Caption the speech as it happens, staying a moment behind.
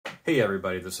Hey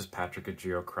everybody, this is Patrick at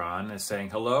Geochron saying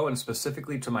hello, and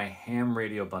specifically to my ham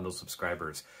radio bundle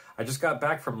subscribers. I just got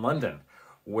back from London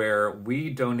where we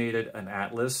donated an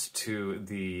atlas to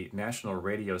the National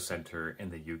Radio Centre in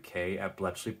the UK at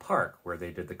Bletchley Park, where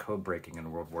they did the code breaking in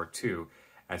World War II,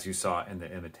 as you saw in The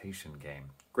Imitation Game.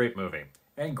 Great movie.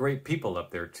 And great people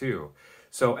up there too.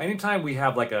 So anytime we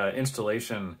have like an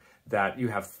installation that you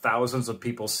have thousands of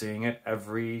people seeing it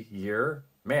every year,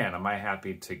 man, am I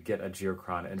happy to get a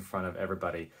Geochron in front of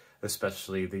everybody,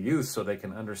 especially the youth, so they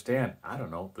can understand, I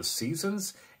don't know, the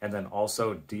seasons, and then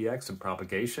also DX and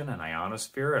propagation and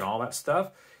ionosphere and all that stuff.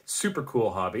 Super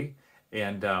cool hobby,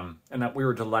 and that we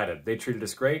were delighted. They treated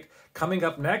us great. Coming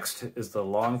up next is the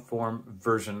long-form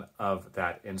version of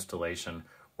that installation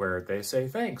where they say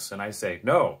thanks, and I say,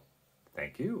 no,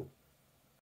 thank you.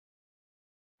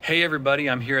 Hey everybody,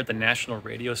 I'm here at the National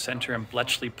Radio Center in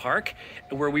Bletchley Park,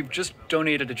 where we've just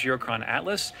donated a Geochron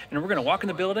Atlas, and we're going to walk in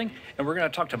the building and we're going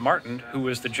to talk to Martin, who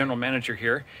is the general manager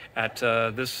here at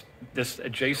this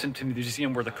adjacent to the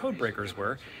museum where the code breakers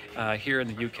were here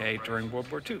in the UK during World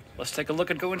War II. Let's take a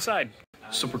look and go inside.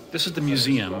 So this is the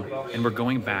museum, and we're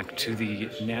going back to the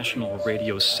National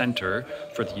Radio Center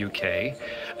for the UK,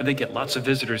 and they get lots of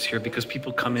visitors here because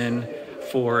people come in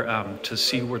for to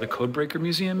see where the Codebreaker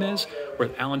Museum is,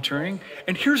 with Alan Turing.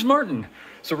 And here's Martin.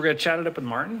 So we're going to chat it up with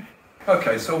Martin.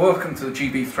 Okay, so welcome to the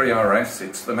GB3RS.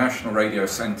 It's the National Radio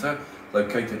Centre,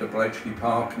 located at Bletchley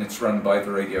Park, and it's run by the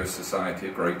Radio Society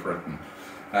of Great Britain.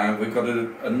 And we've got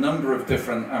a number of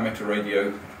different amateur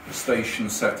radio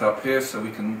stations set up here, so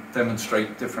we can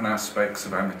demonstrate different aspects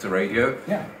of amateur radio.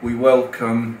 Yeah. We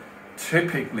welcome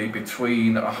typically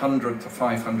between 100 to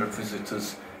 500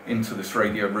 visitors into this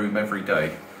radio room every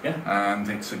day. Yeah. And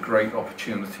it's a great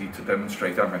opportunity to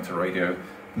demonstrate amateur radio.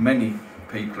 Many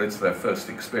people, it's their first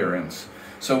experience.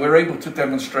 So we're able to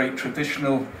demonstrate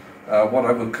traditional, what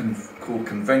I would call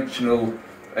conventional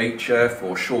HF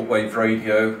or shortwave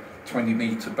radio,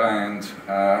 20-meter band,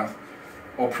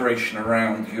 operation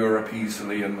around Europe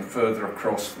easily, and further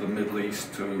across the Middle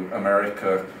East to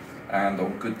America, and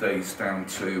on good days down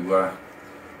to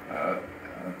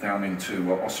down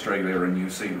into Australia and New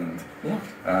Zealand.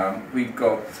 Yeah. We've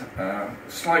got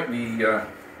slightly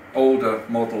older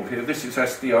model here. This is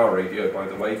SDR radio, by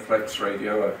the way, Flex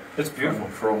radio. It's beautiful.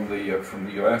 From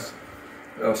the US.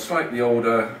 A slightly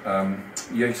older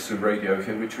Yaesu radio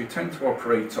here, which we tend to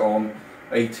operate on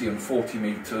 80 and 40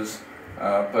 meters,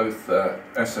 both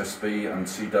SSB and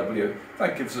CW.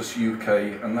 That gives us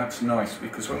UK, and that's nice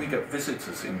because when we get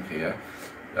visitors in here,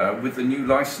 with the new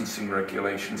licensing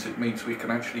regulations, it means we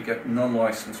can actually get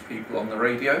non-licensed people on the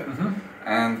radio,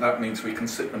 and that means we can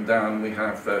sit them down. We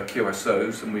have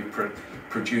QSOs, and we've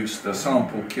produced a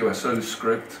sample QSO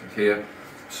script here,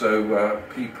 so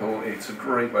it's a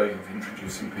great way of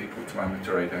introducing people to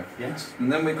amateur radio. Yes. And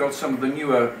then we've got some of the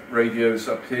newer radios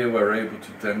up here. We're able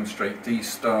to demonstrate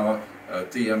D-Star,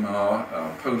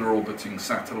 DMR, polar orbiting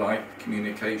satellite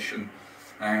communication,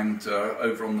 and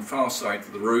over on the far side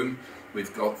of the room,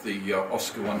 we've got the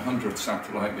Oscar 100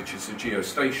 satellite, which is a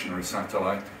geostationary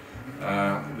satellite,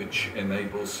 which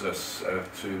enables us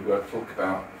to talk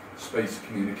about space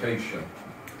communication.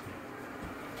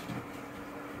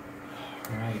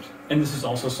 Right. And this is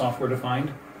also software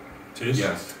defined? It is?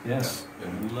 Yes. Yes. Yeah.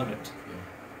 We love it.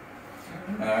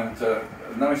 Yeah. And a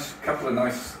couple of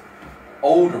nice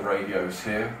older radios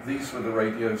here. These were the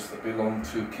radios that belonged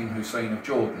to King Hussein of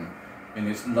Jordan in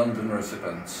his London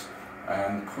residence.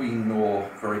 And Queen Noor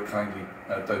very kindly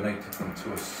donated them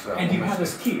to us. And you have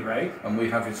this key, right? And we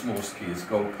have his Morse key, his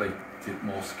gold-plated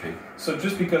Morse key. So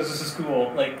just because this is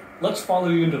cool, like, let's follow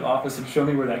you into the office and show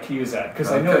me where that key is at,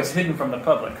 because I know it's hidden from the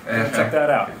public. Check that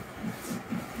out.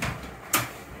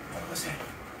 What was it?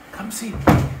 Come see.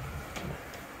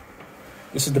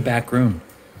 This is the back room.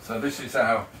 So this is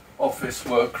our office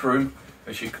workroom.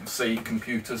 As you can see,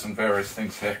 computers and various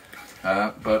things here.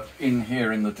 But in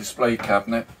here in the display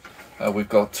cabinet, we've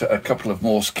got a couple of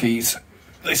Morse keys.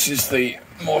 This is the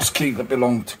Morse key that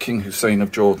belonged to King Hussein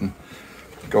of Jordan,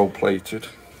 gold-plated.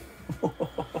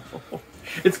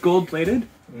 It's gold-plated?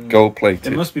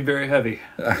 Gold-plated. It must be very heavy.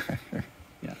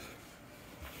 Yeah.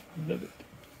 Love it.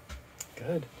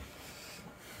 Good.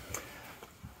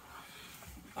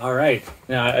 All right.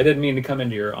 Now, I didn't mean to come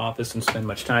into your office and spend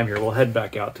much time here. We'll head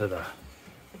back out to the...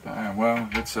 well,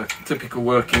 it's a typical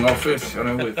working office, you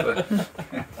know, with...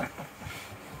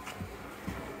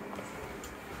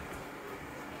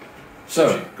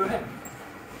 So, go ahead.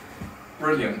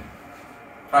 Brilliant.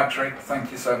 Patrick, thank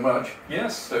you so much.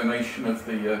 Yes. Donation of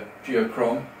the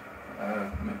Geochron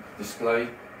display.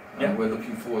 Yeah. We're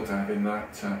looking forward to having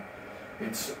that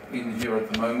It's in here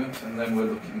at the moment, and then we're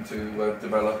looking to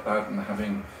develop that and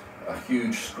having a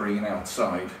huge screen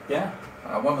outside. Yeah.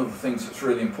 One of the things that's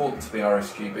really important to the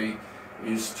RSGB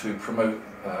is to promote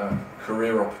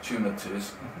career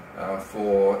opportunities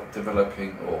for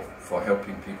developing or for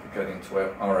helping people get into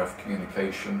RF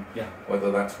communication, Yeah.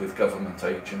 whether that's with government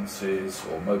agencies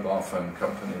or mobile phone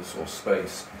companies or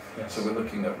space. Yes. So we're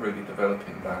looking at really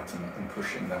developing that and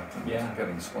pushing that and Yeah.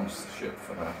 getting sponsorship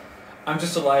for that. I'm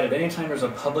just delighted. Anytime there's a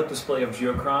public display of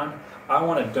Geochron, I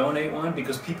want to donate one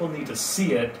because people need to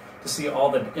see it, to see all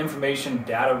the information,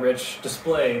 data-rich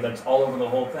display that's all over the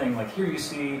whole thing. Like here you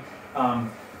see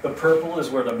the purple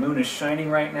is where the moon is shining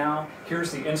right now.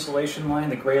 Here's the insolation line,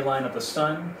 the gray line of the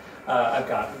sun. I've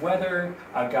got weather,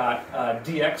 I've got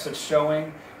DX that's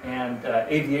showing, and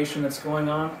aviation that's going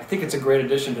on. I think it's a great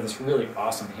addition to this really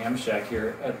awesome ham shack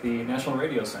here at the National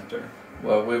Radio Center.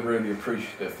 Well, we're really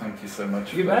appreciative. Thank you so much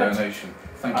for You the bet. donation.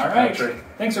 Thank you, All right. Patrick.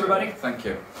 Thanks, everybody. Thank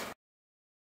you.